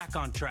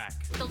back on track.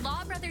 The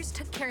Law brothers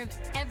took care of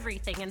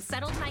everything and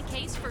settled my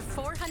case for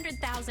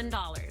 $400,000.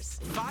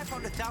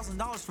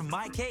 $500,000 from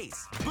my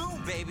case.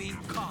 Boom, baby.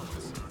 Call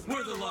us.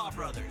 We're the Law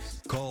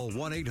Brothers. Call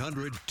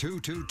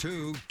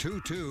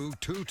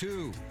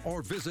 1-800-222-2222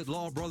 or visit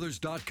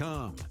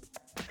lawbrothers.com.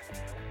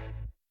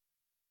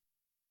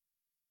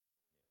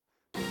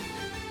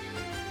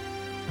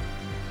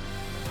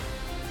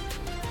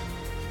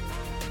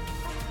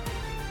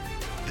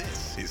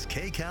 This is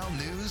Kcal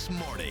News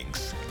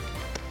Mornings.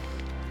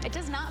 It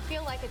does not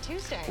feel like a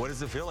Tuesday. What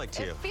does it feel like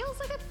to you? It feels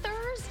like a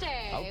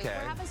Thursday. Okay.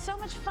 We're having so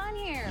much fun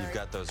here. You've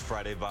got those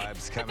Friday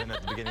vibes coming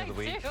at the beginning of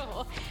the week. I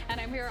do,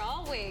 and I'm here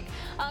all week.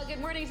 Good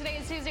morning. Today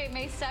is Tuesday,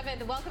 May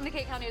 7th. Welcome to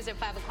Kcal News at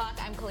 5 o'clock.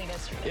 I'm Kcal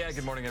Dt. Yeah,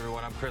 good morning,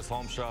 everyone. I'm Chris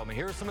Holmstrom. And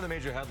here are some of the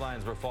major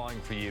headlines we're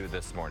following for you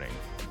this morning.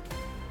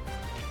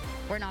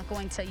 We're not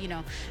going to,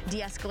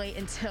 de-escalate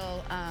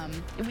until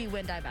we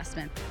win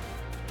divestment.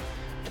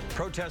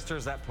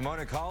 Protesters at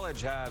Pomona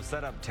College have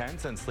set up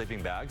tents and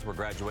sleeping bags where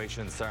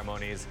graduation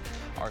ceremonies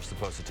are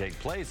supposed to take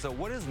place. So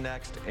what is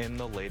next in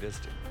the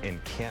latest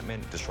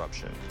encampment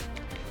disruption?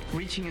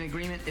 Reaching an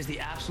agreement is the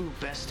absolute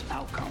best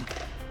outcome.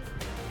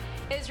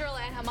 Israel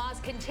and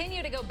Hamas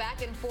continue to go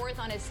back and forth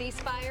on a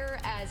ceasefire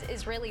as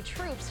Israeli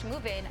troops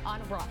move in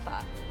on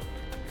Rafah.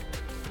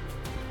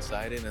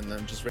 Excited, and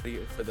I'm just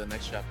ready for the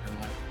next chapter in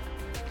life.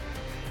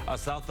 A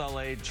South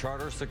LA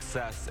charter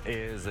success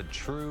is a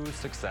true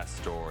success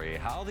story.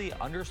 How the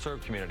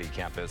underserved community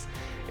campus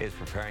is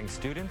preparing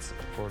students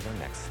for their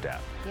next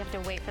step. You have to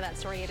wait for that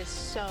story. It is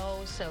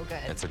so, so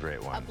good. It's a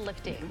great one.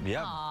 Uplifting.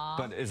 Yeah, Aww.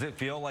 but does it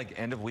feel like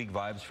end of week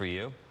vibes for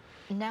you?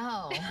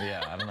 No.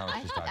 Yeah, I don't know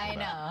what she's talking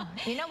about. I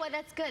know. You know what?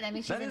 That's good. I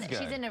mean,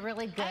 she's in a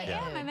really good. I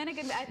am. I'm in a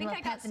good. I think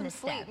I got some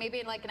sleep.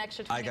 Maybe like an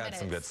extra 20 minutes. I got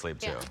some good sleep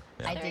too. Yeah.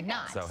 Yeah. I did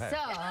not. So, hey.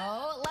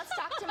 Let's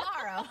talk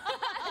tomorrow.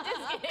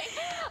 Just kidding.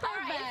 All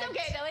right, it's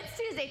okay though. It's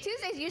Tuesday.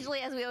 Tuesday's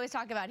usually, as we always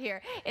talk about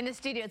here in the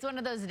studio, it's one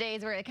of those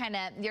days where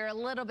you're a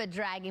little bit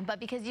dragging,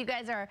 but because you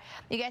guys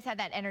have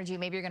that energy,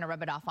 maybe you're gonna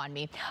rub it off on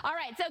me. All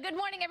right, so good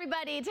morning,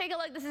 everybody. Take a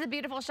look. This is a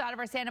beautiful shot of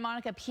our Santa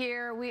Monica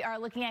Pier. We are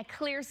looking at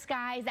clear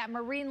skies. That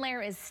marine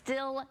layer is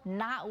still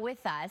not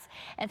with us,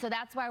 and so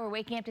that's why we're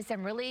waking up to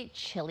some really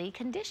chilly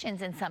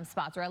conditions in some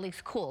spots, or at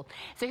least cool.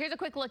 So here's a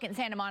quick look at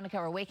Santa Monica.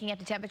 We're waking up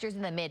to temperatures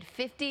in the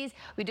mid-50s.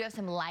 We do have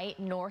some light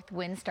north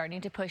winds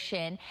starting to push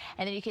in,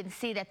 and then you can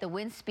see that the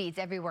wind speeds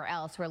everywhere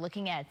else. We're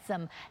looking at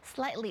some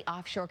slightly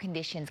offshore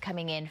conditions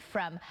coming in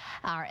from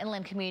our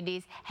inland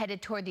communities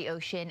headed toward the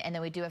ocean, and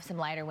then we do have some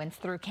lighter winds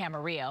through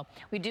Camarillo.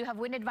 We do have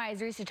wind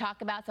advisories to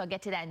talk about, so I'll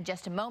get to that in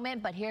just a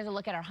moment, but here's a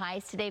look at our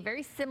highs today.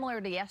 Very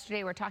similar to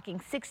yesterday. We're talking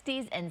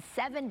 60s and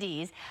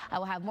 70s. I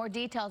will have more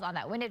details on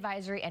that wind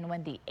advisory and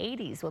when the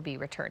 80s will be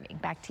returning.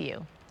 Back to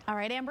you. All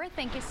right, Amber,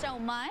 thank you so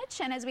much.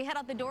 And as we head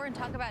out the door and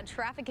talk about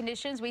traffic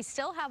conditions, we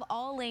still have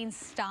all lanes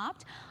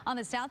stopped on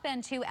the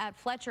southbound 2 at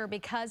Fletcher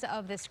because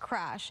of this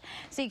crash.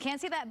 So you can't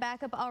see that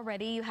backup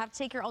already. You have to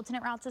take your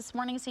alternate routes this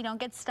morning so you don't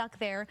get stuck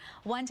there.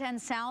 110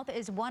 South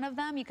is one of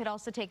them. You could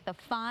also take the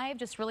 5,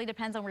 just really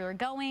depends on where you're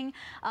going.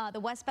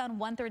 The westbound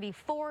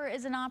 134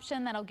 is an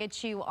option that'll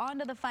get you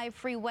onto the 5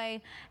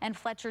 freeway and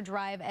Fletcher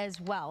Drive as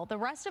well. The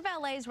rest of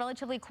LA is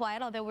relatively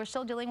quiet, although we're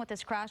still dealing with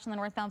this crash on the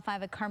northbound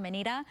 5 at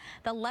Carmenita.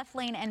 The left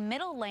lane and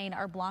middle lane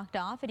are blocked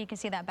off, and you can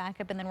see that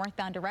backup in the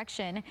northbound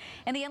direction.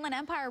 In the Inland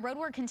Empire, road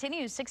work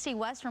continues 60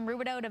 west from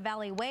Rubidoux to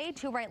Valley Way.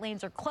 2 right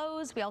lanes are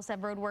closed. We also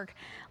have road work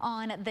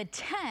on the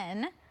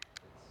 10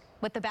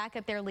 with the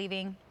backup there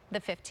leaving the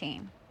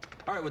 15.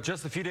 All right, with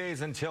just a few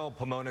days until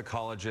Pomona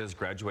College's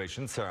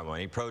graduation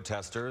ceremony,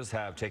 protesters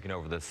have taken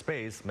over the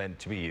space meant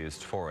to be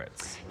used for it.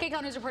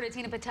 Kcal News reporter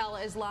Tina Patel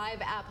is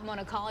live at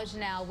Pomona College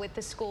now with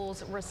the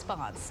school's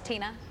response.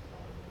 Tina?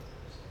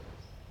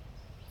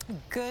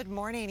 Good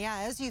morning. Yeah,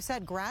 as you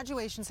said,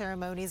 graduation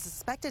ceremony is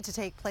expected to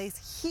take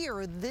place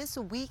here this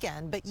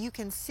weekend, but you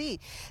can see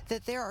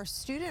that there are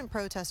student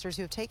protesters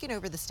who have taken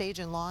over the stage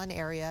and lawn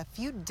area. A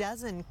few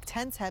dozen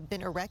tents have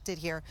been erected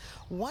here.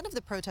 One of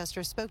the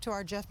protesters spoke to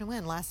our Jeff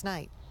Nguyen last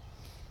night.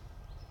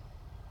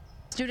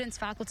 Students,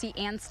 faculty,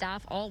 and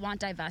staff all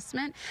want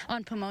divestment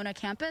on Pomona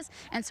campus,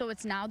 and so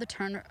it's now the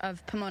turn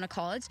of Pomona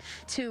College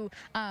to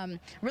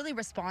really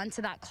respond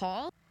to that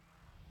call.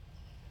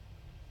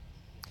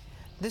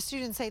 The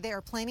students say they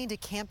are planning to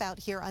camp out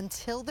here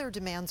until their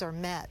demands are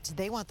met.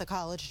 They want the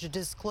college to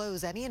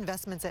disclose any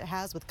investments it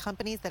has with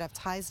companies that have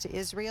ties to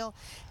Israel.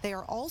 They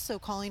are also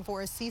calling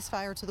for a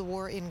ceasefire to the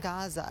war in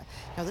Gaza.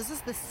 Now, this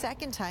is the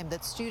second time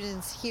that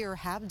students here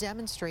have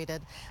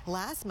demonstrated.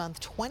 Last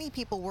month, 20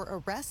 people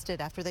were arrested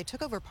after they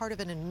took over part of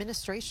an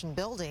administration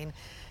building.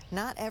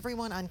 Not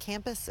everyone on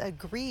campus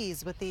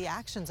agrees with the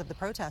actions of the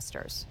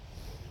protesters.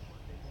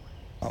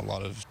 A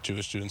lot of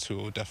Jewish students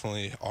who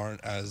definitely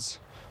aren't as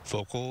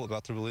vocal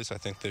about the release. I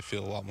think they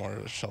feel a lot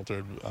more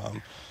sheltered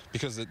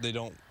because they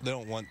don't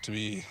want to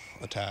be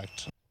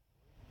attacked.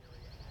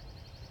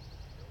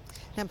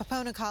 And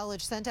Pomona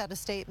College sent out a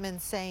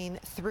statement saying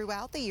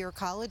throughout the year,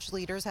 college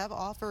leaders have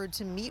offered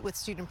to meet with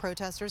student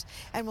protesters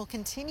and will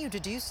continue to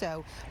do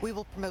so. We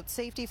will promote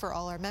safety for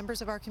all our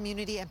members of our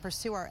community and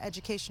pursue our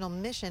educational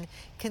mission,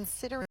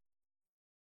 considering